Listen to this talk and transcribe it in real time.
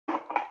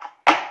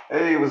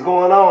Hey, what's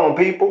going on,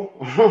 people?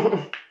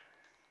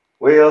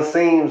 Well,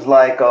 seems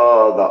like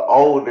the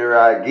older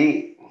I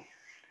get,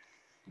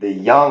 the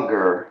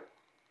younger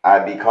I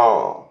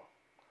become.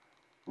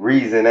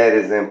 Reason that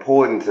is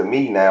important to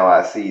me now,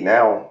 I see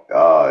now,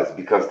 is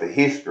because the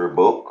history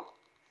book,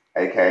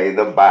 aka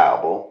the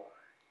Bible,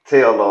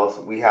 tell us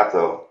we have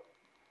to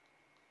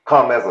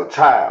come as a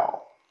child.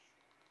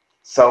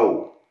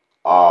 So,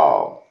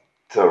 uh,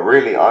 to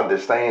really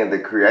understand the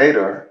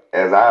Creator,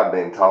 as I've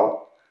been taught,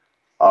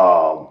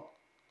 um,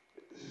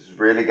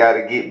 really got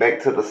to get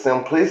back to the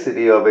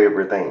simplicity of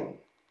everything.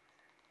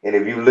 And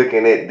if you're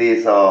looking at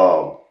this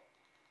chalkboard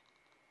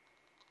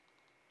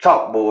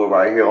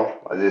right here,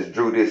 I just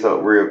drew this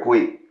up real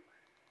quick.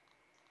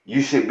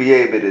 You should be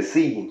able to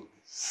see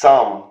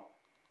some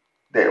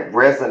that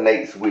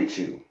resonates with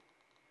you.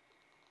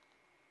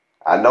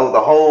 I know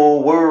the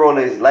whole world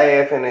is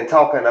laughing and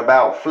talking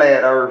about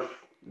flat earth,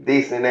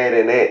 this and that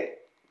and that.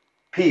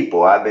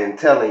 People, I've been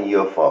telling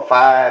you for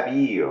 5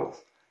 years.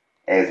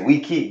 As we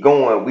keep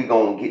going, we're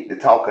going to get to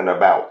talking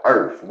about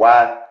earth.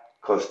 Why?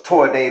 Because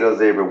tornadoes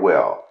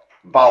everywhere,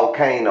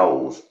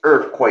 volcanoes,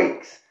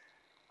 earthquakes,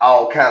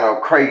 all kind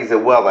of crazy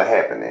weather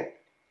happening.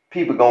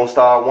 People gonna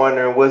start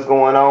wondering what's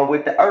going on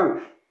with the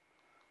earth.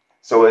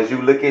 So as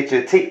you look at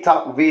your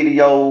TikTok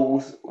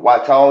videos,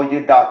 watch all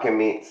your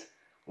documents,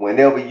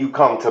 whenever you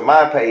come to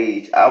my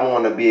page, I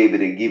want to be able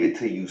to give it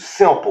to you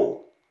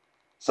simple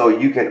so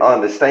you can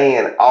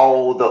understand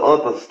all the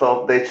other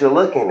stuff that you're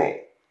looking at.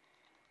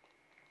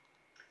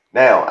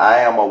 Now,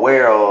 I am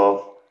aware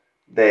of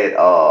that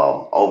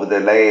over the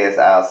last,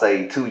 I'll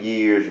say 2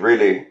 years,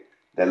 really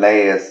the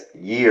last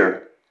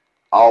year,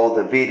 all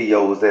the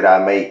videos that I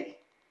make,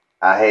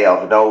 I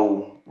have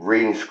no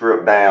written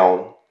script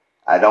down.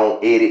 I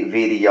don't edit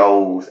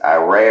videos. I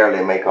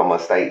rarely make a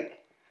mistake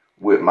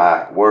with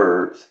my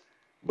words.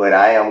 But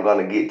I am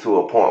going to get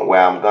to a point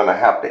where I'm going to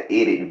have to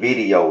edit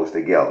videos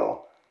together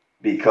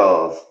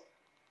because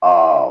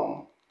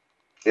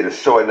it'll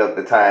shorten up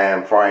the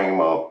time frame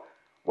of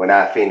when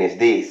I finish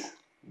this,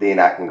 then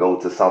I can go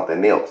to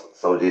something else.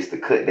 So just to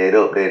cut that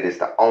up, that is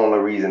the only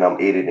reason I'm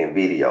editing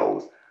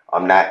videos.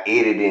 I'm not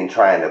editing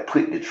trying to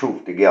put the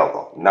truth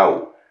together.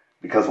 No.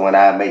 Because when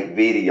I make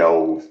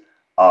videos,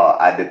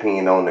 I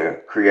depend on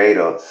the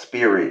creator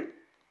spirit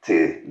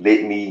to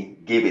let me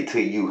give it to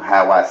you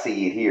how I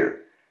see it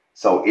here.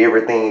 So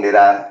everything that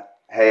I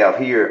have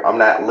here, I'm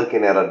not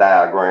looking at a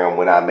diagram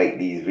when I make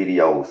these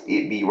videos.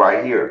 It be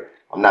right here.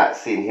 I'm not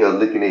sitting here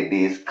looking at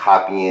this,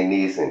 copying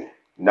this, and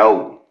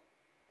no,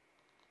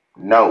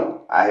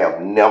 I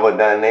have never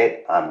done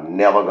that. I'm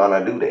never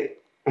gonna do that.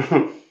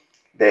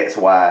 That's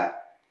why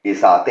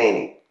it's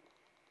authentic.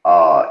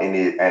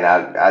 And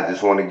I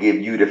just want to give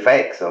you the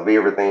facts of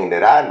everything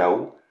that I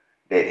know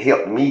that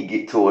helped me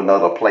get to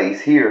another place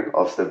here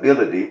of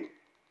stability,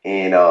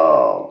 and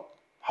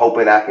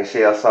hoping I can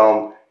share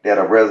some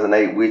that'll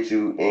resonate with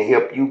you and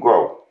help you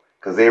grow.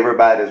 Because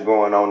everybody's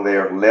growing on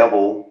their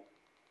level.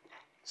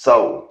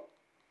 So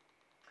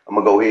I'm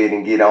gonna go ahead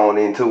and get on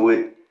into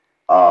it.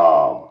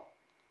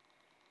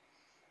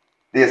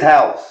 This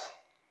house,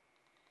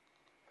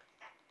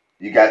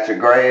 you got your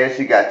grass,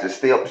 you got your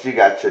steps, you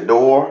got your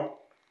door,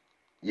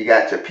 you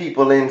got your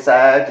people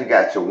inside, you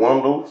got your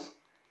windows,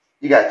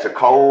 you got your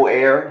cold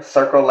air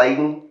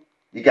circulating,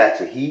 you got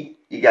your heat,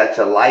 you got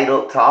your light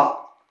up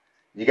top,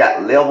 you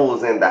got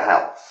levels in the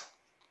house,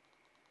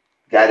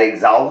 you got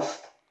exhaust.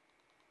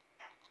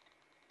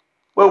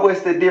 Well,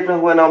 what's the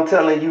difference when I'm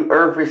telling you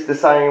earth is the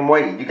same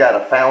way? You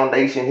got a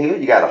foundation here,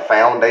 you got a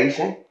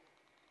foundation.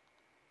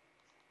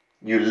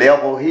 You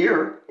level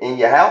here in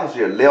your house,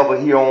 you're level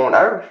here on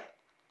earth.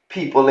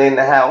 People in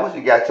the house,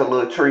 you got your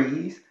little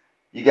trees,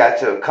 you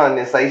got your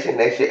condensation,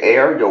 that's your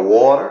air, your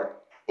water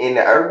in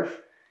the earth.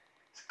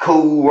 It's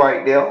cool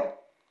right there.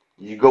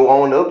 You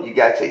go on up, you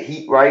got your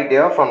heat right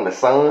there from the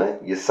sun.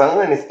 Your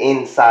sun is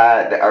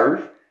inside the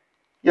earth.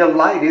 Your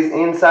light is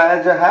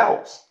inside your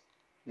house.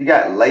 You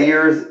got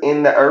layers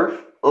in the earth,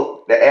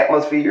 up the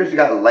atmospheres, you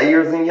got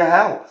layers in your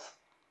house.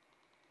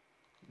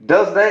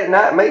 Does that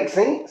not make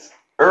sense?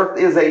 Earth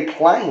is a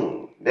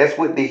plane. That's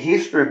what the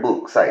history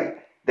books say.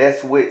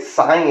 That's what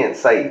science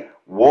say.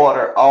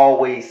 Water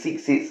always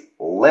seeks its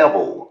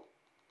level.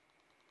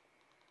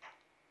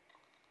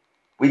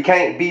 We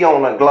can't be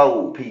on a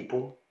globe,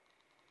 people.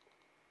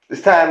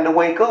 It's time to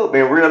wake up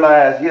and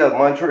realize, yeah,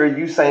 Montreal,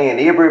 you saying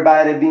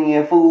everybody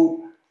being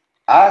fooled.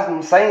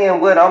 I'm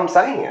saying what I'm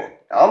saying.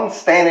 I'm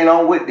standing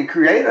on what the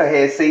Creator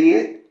has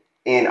said,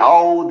 and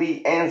all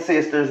the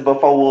ancestors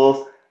before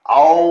us,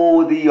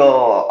 all the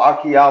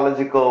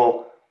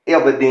archaeological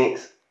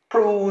evidence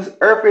proves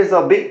Earth is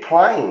a big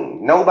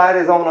plane.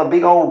 Nobody's on a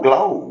big old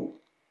globe.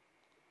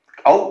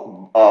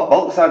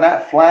 Boats are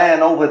not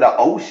flying over the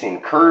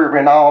ocean,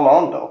 curving all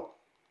under.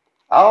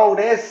 All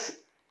that's,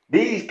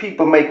 these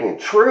people making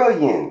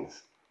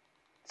trillions.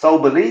 So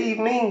believe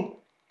me,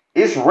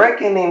 it's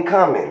reckoning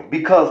coming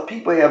because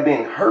people have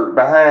been hurt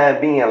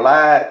behind being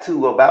lied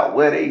to about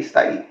where they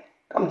stay.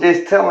 I'm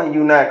just telling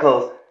you now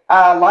because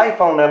our life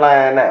on the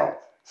line now.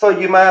 So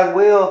you might as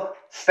well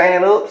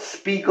stand up,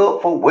 speak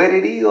up for what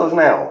it is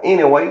now.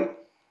 Anyway,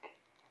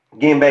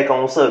 getting back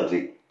on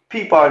subject.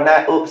 People are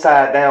not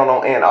upside down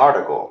on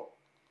Antarctica.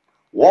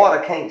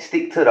 Water can't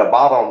stick to the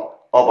bottom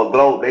of a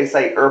globe. They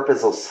say Earth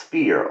is a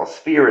sphere. A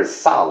sphere is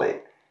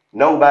solid.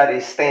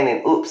 Nobody's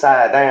standing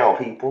upside down,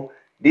 people.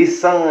 This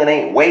sun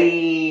ain't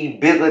way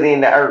bigger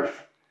than the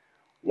Earth.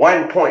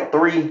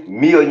 1.3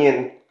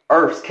 million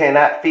Earths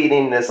cannot fit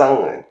in the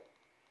sun.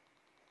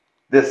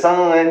 The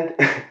sun,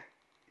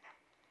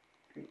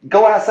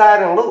 go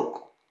outside and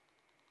look.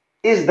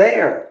 It's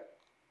there.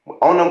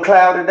 On them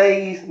cloudy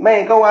days,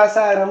 man, go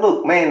outside and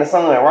look. Man, the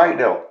sun right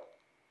there.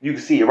 You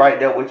can see it right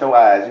there with your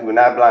eyes. You will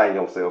not blind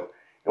yourself.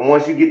 And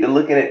once you get to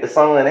looking at the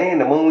sun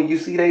and the moon, you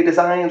see they the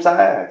same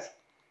size.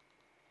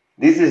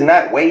 This is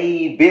not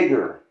way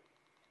bigger.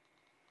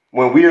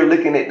 When we're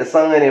looking at the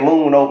sun and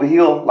moon over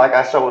here, like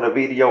I showed a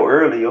video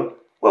earlier,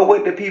 well,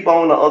 what the people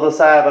on the other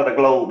side of the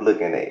globe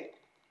looking at?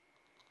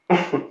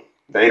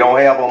 They don't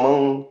have a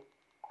moon.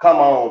 Come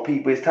on,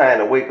 people. It's time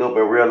to wake up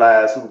and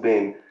realize who's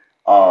been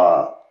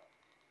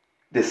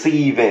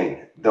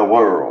deceiving the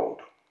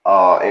world.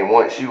 And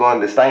once you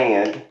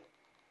understand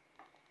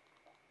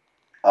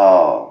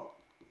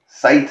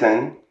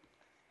Satan,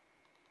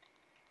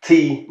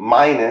 T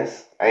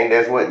minus, ain't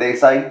that's what they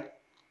say?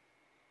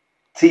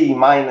 T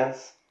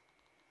minus.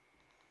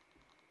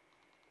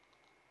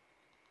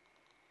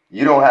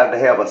 You don't have to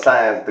have a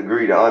science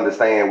degree to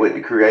understand what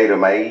the Creator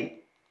made.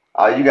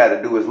 All you got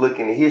to do is look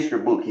in the history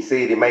book. He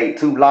said he made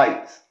 2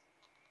 lights.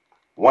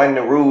 One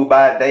to rule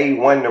by day,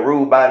 one to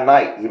rule by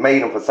night. He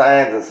made them for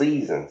signs and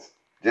seasons.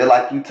 Just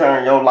like you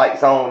turn your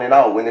lights on and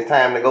off. When it's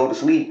time to go to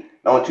sleep,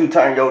 don't you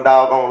turn your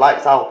doggone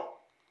lights off.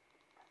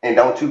 And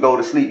don't you go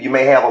to sleep. You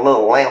may have a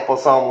little lamp or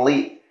something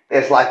lit.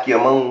 That's like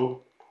your moon.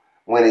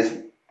 When it's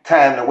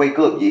time to wake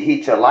up, you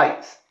hit your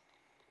lights.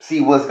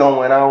 See what's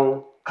going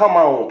on. Come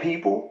on,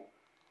 people.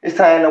 It's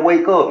time to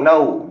wake up.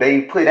 No,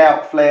 they put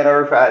out flat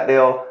earth out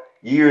there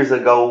years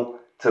ago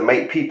to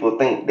make people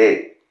think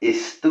that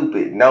it's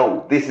stupid.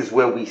 No, this is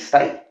where we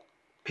stay.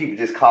 People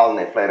just calling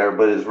it flat earth,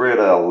 but it's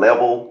really a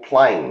level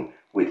plain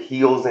with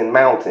hills and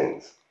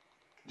mountains.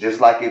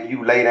 Just like if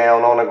you lay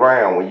down on the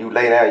ground, when you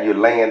lay down, you're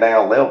laying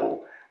down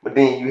level. But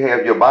then you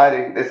have your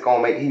body that's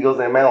going to make hills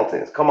and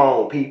mountains. Come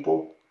on,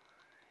 people.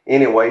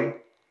 Anyway,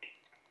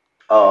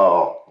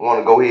 want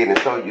to go ahead and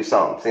show you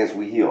something since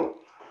we here.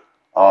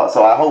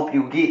 So I hope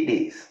you get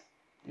this.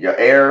 Your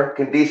air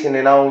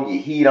conditioning on,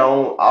 your heat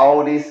on,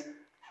 all this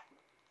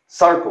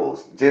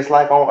circles. Just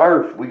like on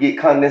Earth, we get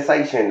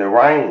condensation, the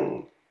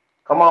rain.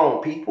 Come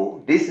on,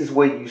 people. This is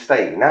where you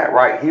stay, not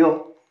right here.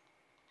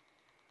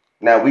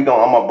 Now I'm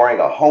gonna bring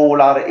a whole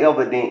lot of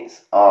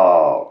evidence,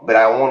 but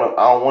I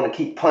don't wanna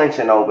keep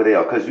punching over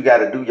there because you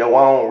gotta do your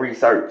own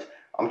research.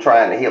 I'm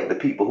trying to help the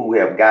people who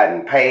have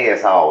gotten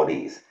past all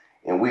these,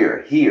 and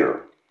we're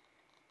here.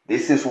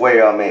 This is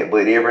where I'm at,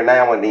 but every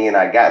now and then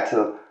I got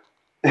to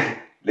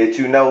let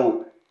you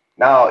know,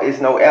 no, it's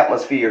no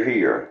atmosphere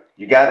here.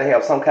 You gotta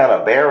have some kind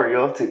of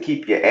barrier to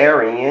keep your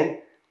air in.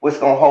 What's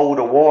gonna hold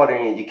the water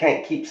in? You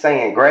can't keep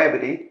saying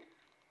gravity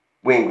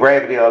when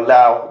gravity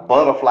allows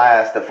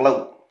butterflies to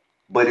float.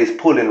 But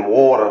it's pulling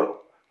water,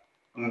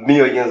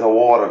 millions of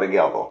water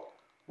together.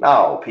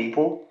 No,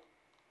 people.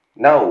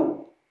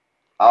 No.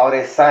 All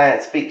that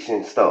science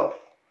fiction stuff.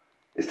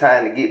 It's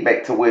time to get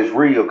back to where it's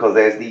real, because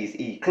as these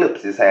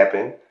eclipses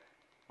happen,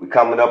 we're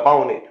coming up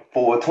on it,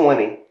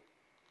 420.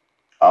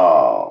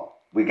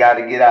 We got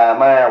to get our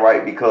mind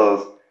right,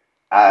 because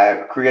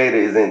our Creator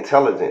is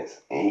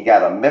intelligence. And he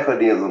got a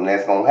mechanism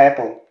that's going to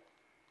happen.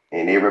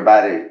 And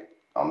everybody,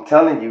 I'm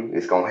telling you,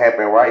 it's going to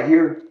happen right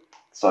here.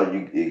 So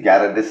you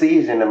got a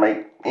decision to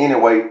make.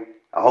 Anyway,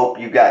 I hope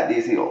you got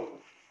this here.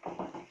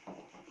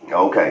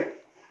 Okay.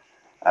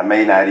 I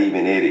may not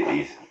even edit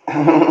this.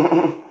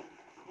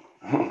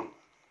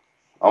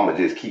 I'm going to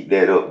just keep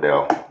that up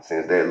there,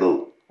 since that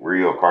look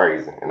real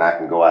crazy. And I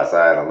can go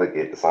outside and look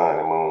at the sun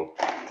and moon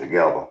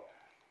together.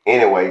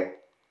 Anyway,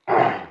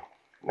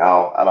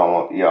 no, I don't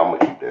want, I'm going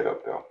to keep that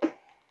up there.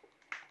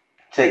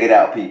 Check it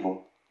out,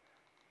 people.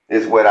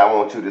 This is what I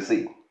want you to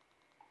see.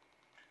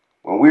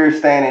 When we're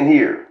standing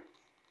here,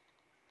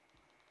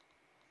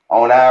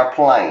 on our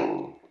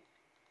plane.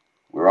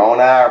 We're on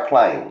our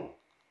plane.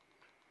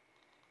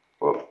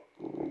 Oh,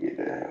 let me get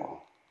that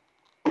out.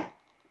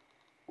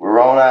 We're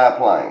on our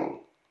plane.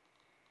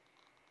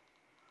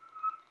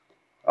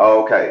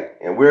 Okay,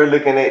 and we're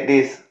looking at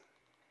this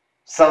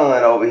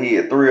sun over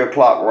here, 3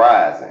 o'clock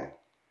rising.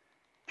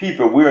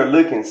 People, we're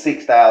looking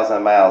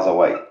 6,000 miles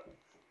away.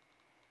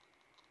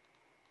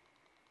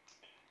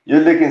 You're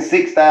looking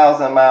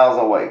 6,000 miles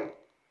away.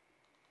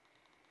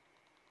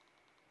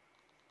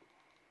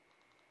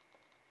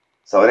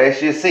 So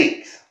that's your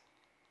 6.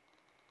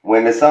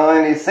 When the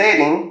sun is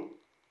setting,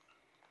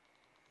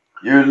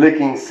 you're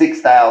looking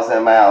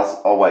 6,000 miles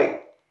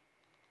away.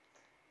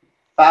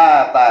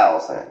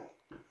 5,000,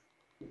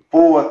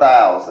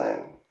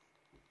 4,000,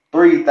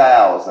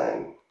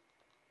 3,000,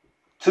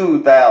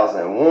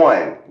 2,000,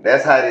 1.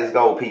 That's how this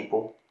go,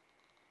 people.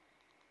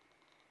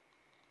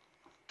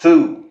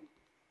 2,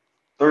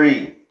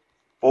 3,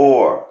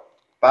 4,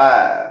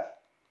 5.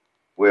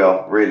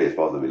 Well, really it's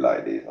supposed to be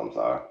like this. I'm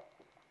sorry.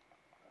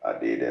 I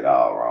did that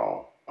all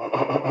wrong.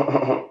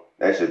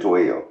 That's your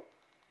 12.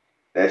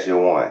 That's your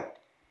 1.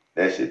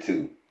 That's your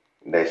 2.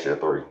 And that's your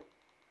 3.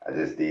 I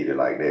just did it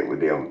like that with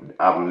them.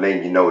 I'm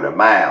letting you know the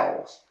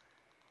miles.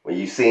 When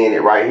you seeing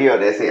it right here,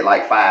 that's at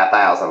like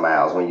 5,000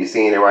 miles. When you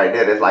seeing it right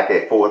there, that's like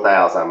at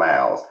 4,000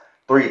 miles,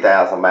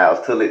 3,000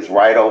 miles, till it's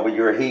right over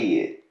your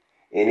head.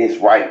 And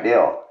it's right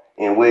there.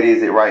 And what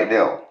is it right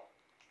there?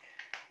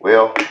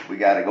 Well, we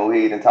got to go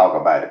ahead and talk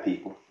about it,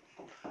 people.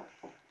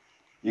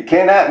 You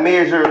cannot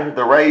measure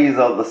the rays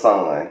of the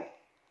sun.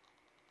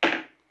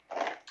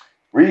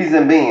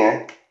 Reason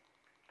being,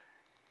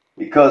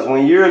 because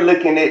when you're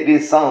looking at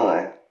this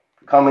sun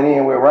coming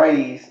in with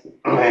rays,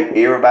 and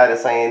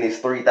everybody's saying it's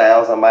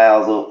 3,000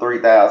 miles up,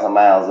 3,000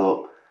 miles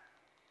up.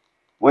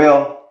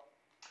 Well,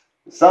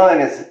 the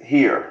sun is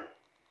here.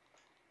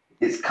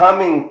 It's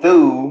coming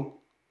through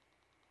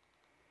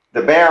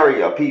the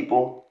barrier,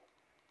 people,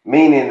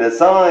 meaning the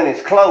sun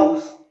is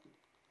close,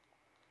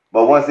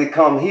 but once it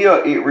comes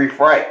here, it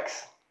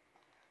refracts.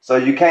 So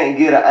you can't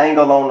get an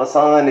angle on the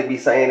sun to be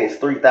saying it's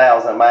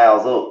 3,000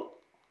 miles up.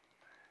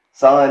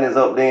 Sun is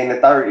up there in the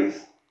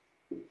 30s.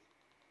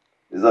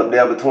 It's up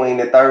there between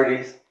the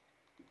 30s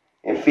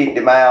and 50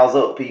 miles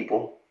up,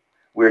 people.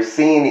 We're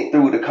seeing it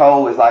through the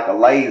cold. It's like a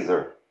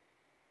laser.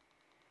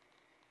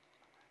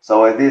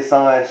 So as this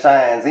sun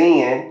shines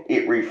in,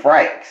 it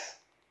refracts.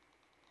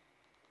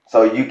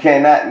 So you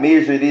cannot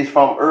measure this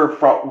from Earth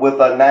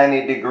with a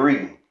 90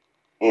 degree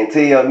and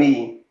tell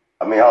me,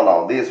 hold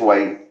on, this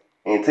way,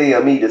 and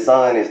tell me the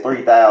sun is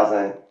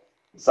 3,000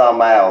 some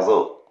miles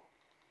up.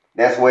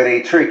 That's where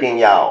they tricking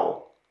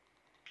y'all.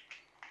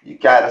 You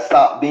gotta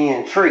stop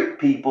being tricked,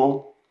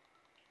 people.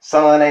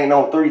 Sun ain't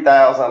no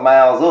 3,000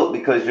 miles up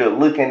because you're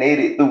looking at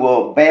it through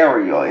a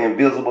barrier,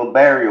 invisible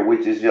barrier,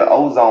 which is your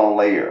ozone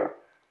layer.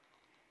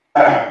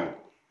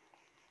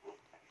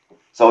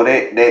 So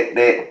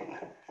that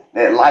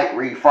light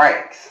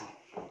refracts.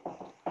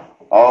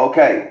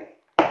 Okay.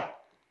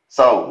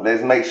 So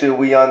let's make sure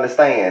we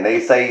understand. They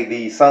say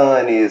the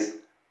sun is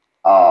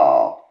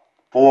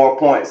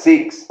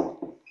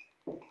 4.6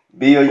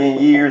 billion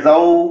years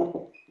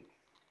old.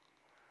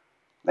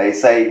 They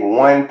say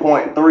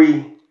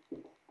 1.3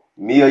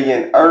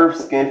 million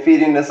Earths can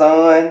fit in the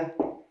sun.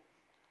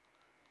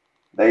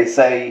 They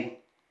say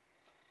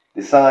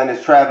the sun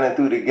is traveling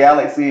through the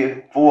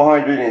galaxy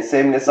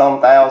 470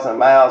 some thousand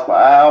miles per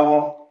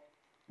hour,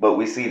 but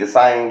we see the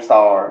same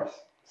stars.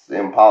 It's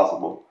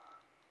impossible.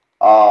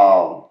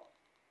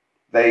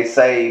 They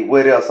say,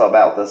 what else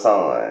about the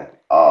sun?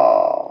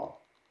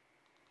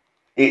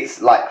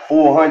 It's like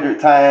 400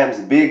 times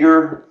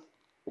bigger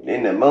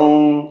than the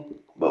moon,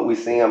 but we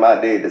see them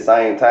out there at the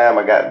same time.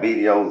 I got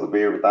videos of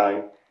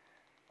everything.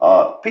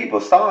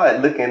 People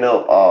started looking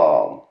up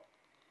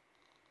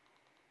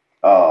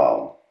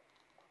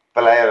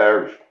flat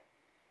Earth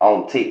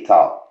on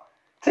TikTok.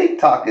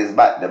 TikTok is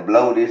about to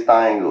blow this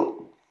thing up.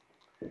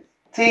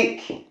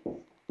 TikTok.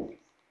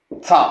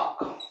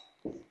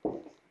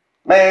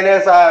 Man,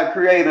 that's our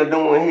creator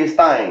doing his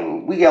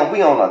thing. We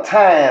on a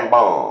time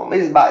bomb.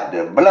 It's about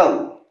to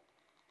blow.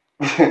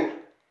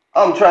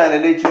 I'm trying to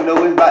let you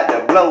know it's about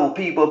to blow.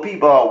 People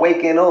are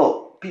waking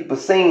up. People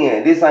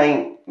seeing this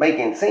ain't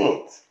making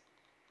sense.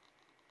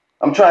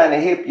 I'm trying to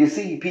help you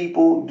see,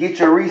 people. Get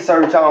your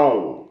research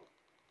on.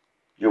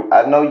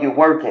 I know you're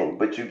working,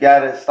 but you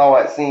gotta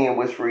start seeing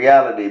what's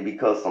reality,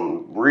 because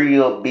some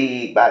real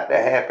big about to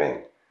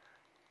happen.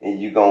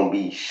 And you're gonna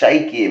be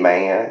shaky,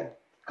 man.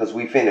 Because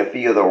we finna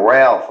feel the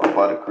wrath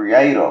for the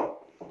creator.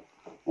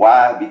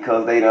 Why?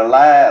 Because they done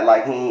lied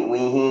like he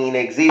ain't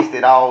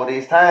existed all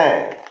this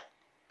time.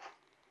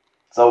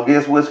 So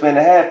guess what's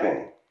finna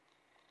happen?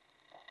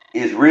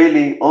 It's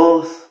really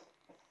us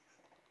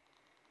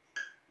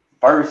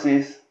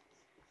versus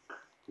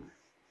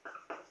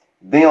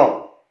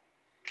them.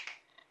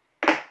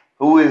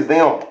 Who is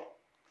them?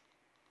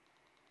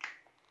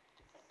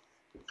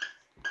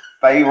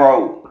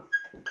 Pharaoh.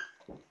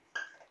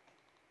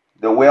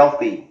 The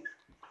wealthy.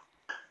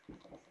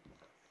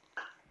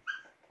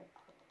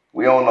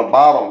 We on the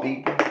bottom,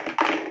 people.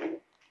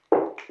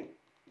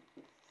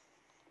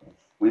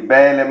 We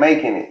barely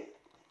making it.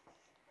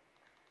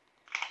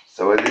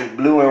 So at this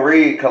blue and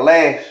red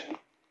clash,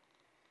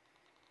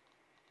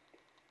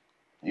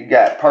 you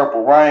got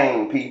purple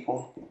rain,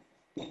 people.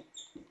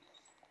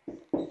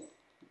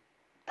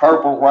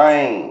 Purple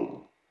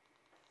rain.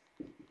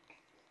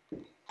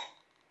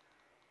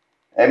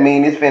 I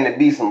mean, it's finna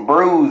be some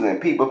bruising.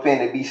 People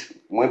finna be,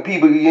 when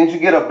you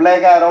get a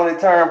blackout on it,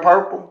 turn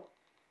purple.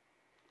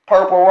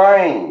 Purple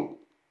rain.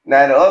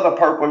 Now the other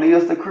purple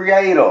is the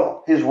creator,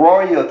 his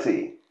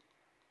royalty.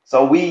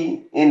 So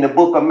we in the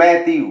book of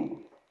Matthew,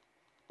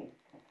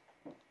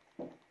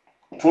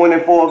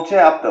 24th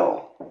chapter.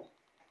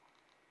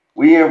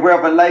 We in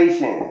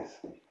Revelations.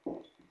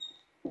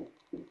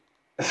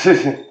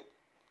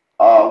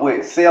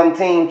 With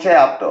 17th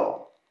chapter.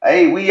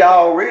 Hey, we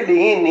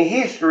already in the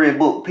history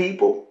book,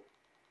 people.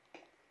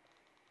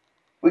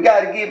 We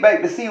got to get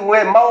back to see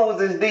what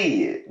Moses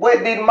did.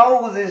 What did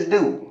Moses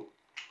do?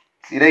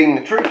 See, they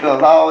done tricked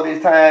us all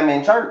this time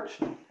in church.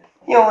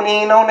 You don't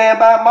even know nothing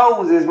about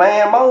Moses,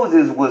 man.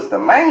 Moses was the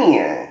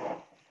man.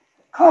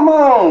 Come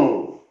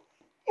on.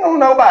 You don't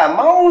know about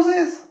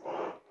Moses?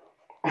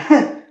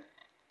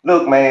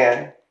 Look,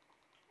 man.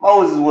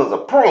 Moses was a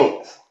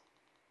prince.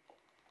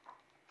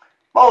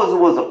 Moses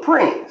was a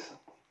prince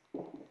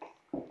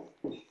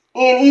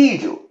in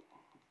Egypt.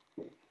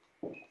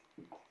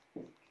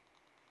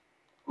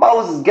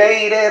 Moses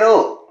gave that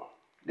up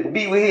to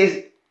be with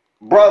his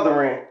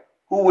brethren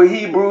who were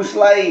Hebrew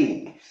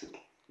slaves.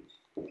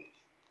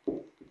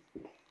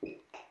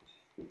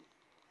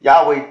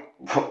 Yahweh,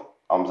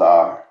 I'm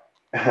sorry,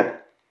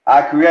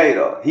 our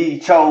creator, he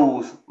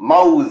chose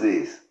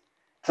Moses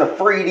to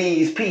free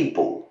these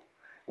people.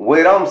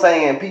 What I'm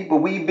saying, people,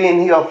 we've been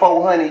here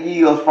 400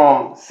 years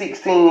from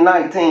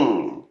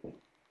 1619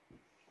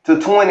 to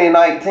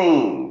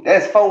 2019.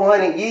 That's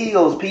 400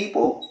 years,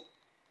 people.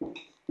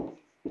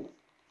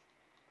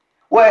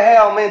 What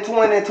happened in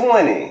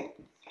 2020?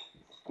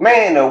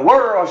 Man, the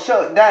world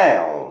shut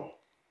down.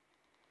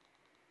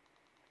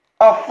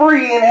 A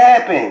freeing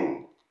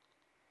happened.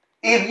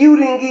 If you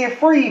didn't get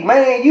free,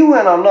 man, you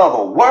in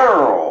another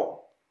world.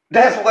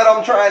 That's what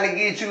I'm trying to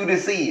get you to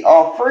see.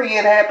 A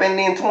freeing happened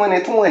in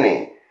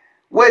 2020.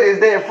 What is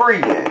that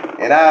freeing?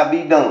 And I'll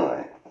be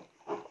done.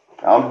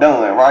 I'm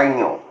done right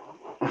here.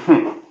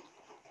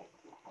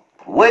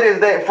 What is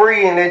that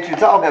freeing that you're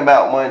talking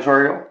about,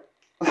 Montreal?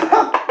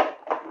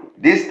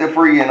 This the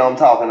freeing I'm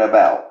talking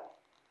about.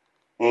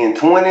 In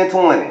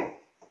 2020,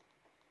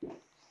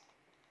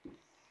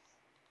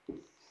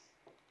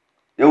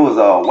 it was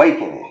an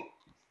awakening.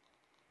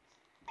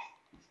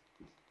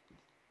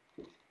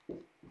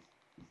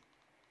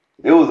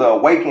 It was an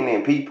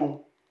awakening,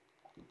 people.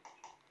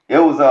 It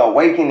was an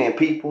awakening,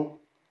 people.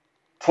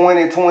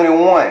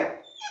 2021.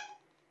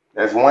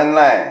 That's one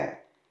line.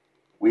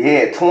 We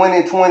had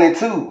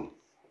 2022.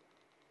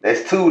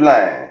 That's two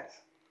lines.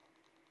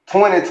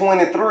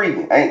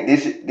 2023. Ain't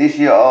this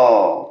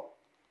your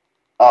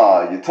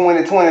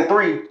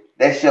 2023,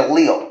 that's your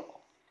lip.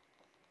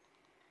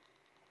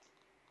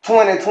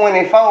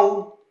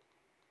 2024,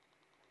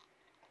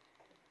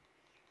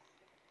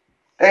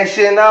 that's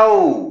your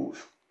nose.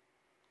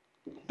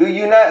 Do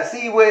you not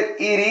see what it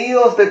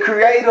is? The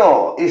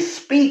Creator is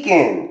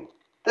speaking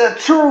the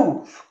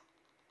truth.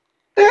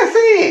 That's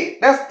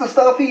it. That's the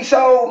stuff he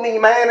showed me,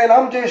 man, and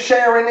I'm just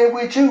sharing it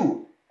with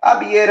you. I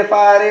be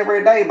edified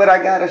every day, but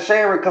I gotta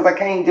share it because I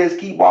can't just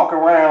keep walking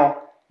around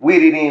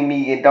with it in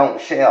me and don't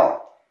share.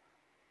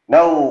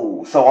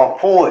 No, so I'm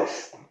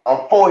forced.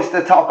 I'm forced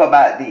to talk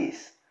about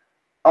this.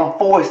 I'm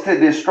forced to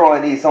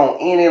destroy this on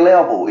any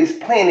level. It's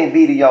plenty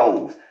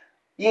videos.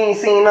 You ain't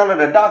seen none of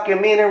the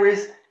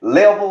documentaries,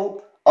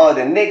 level, or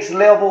the next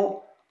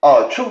level,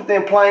 truth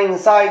in plain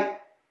sight.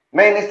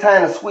 Man, it's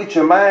time to switch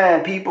your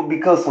mind, people,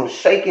 because some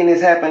shaking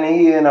is happening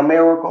here in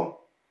America.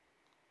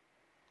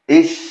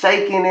 It's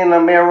shaking in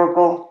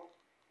America.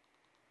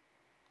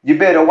 You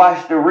better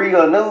watch the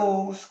real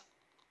news.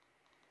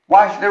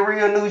 Watch the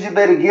real news. You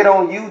better get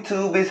on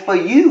YouTube. It's for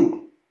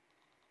you.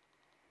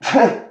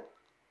 The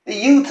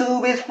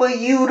YouTube is for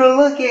you to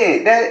look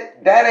at.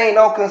 That ain't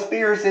no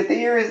conspiracy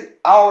theories.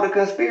 All the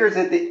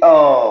conspiracy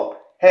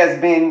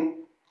has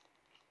been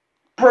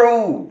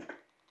proved.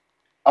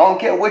 I don't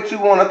care what you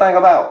want to think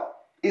about.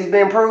 It's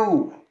been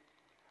proved.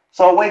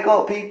 So wake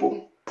up,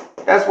 people.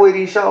 That's what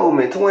he showed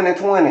me.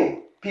 2020.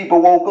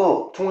 People woke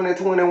up.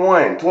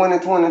 2021,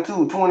 2022,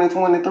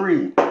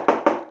 2023.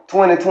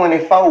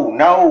 2024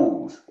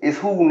 knows. It's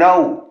who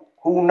know.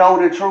 Who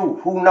know the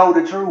truth. Who know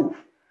the truth.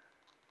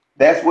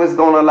 That's what's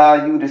going to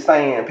allow you to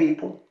stand,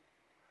 people.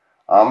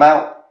 I'm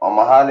out. I'm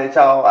going to holler at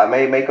y'all. I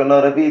may make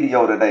another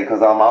video today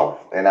because I'm off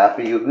and I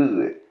feel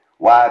good.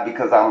 Why?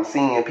 Because I'm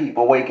seeing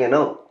people waking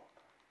up.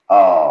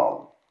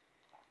 All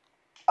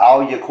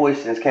your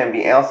questions can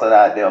be answered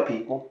out there,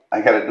 people. All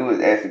I got to do is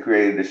ask the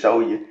Creator to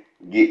show you.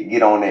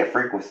 Get on that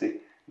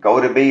frequency. Go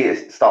to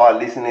bed. Start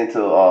listening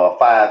to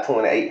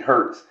 528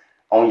 hertz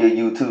on your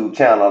YouTube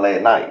channel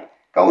at night.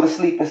 Go to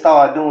sleep and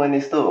start doing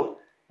this stuff.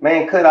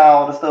 Man, cut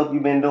all the stuff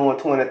you've been doing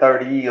 20,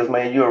 30 years,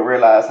 man. You'll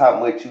realize how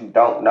much you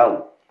don't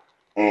know.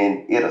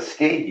 And it'll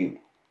scare you.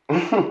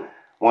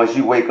 Once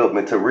you wake up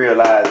into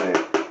realizing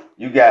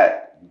you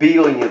got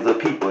billions of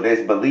people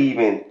that's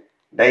believing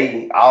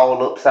they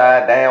all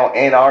upside down,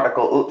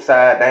 Antarctica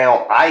upside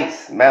down,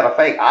 ice. Matter of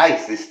fact,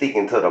 ice is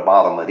sticking to the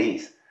bottom of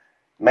this.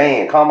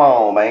 Man, come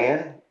on,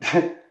 man.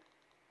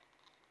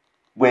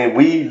 When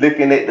we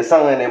looking at the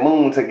sun and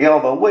moon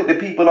together, what the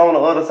people on the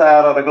other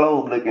side of the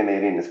globe looking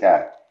at in the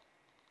sky?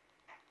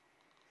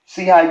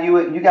 See how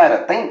you got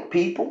to think,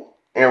 people,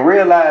 and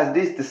realize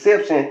this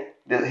deception.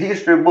 The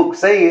history book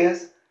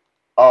says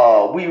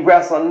we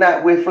wrestle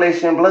not with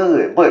flesh and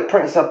blood, but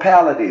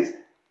principalities.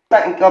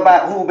 Think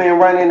about who been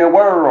running the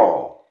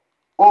world.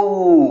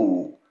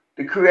 Oh,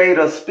 the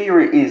Creator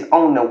spirit is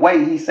on the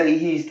way. He say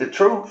he's the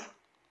truth.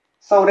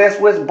 So that's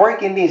what's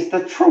breaking this,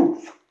 the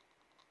truth.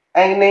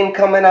 Ain't nothing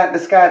coming out the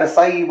sky to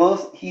save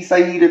us. He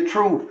say he the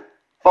truth.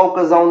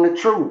 Focus on the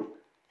truth.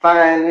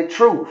 Find the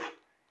truth.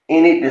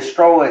 And it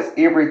destroys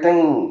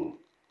everything.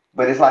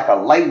 But it's like a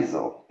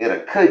laser. It'll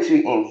cut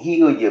you and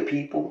heal your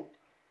people.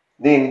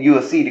 Then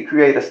you'll see the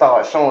creator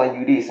start showing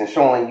you this and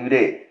showing you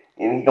that.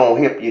 And he's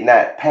going to help you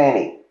not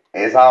panic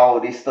as all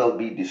this stuff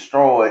be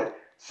destroyed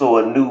so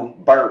a new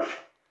birth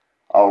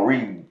or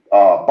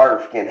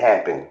rebirth can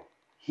happen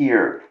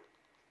here.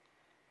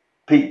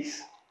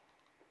 Peace.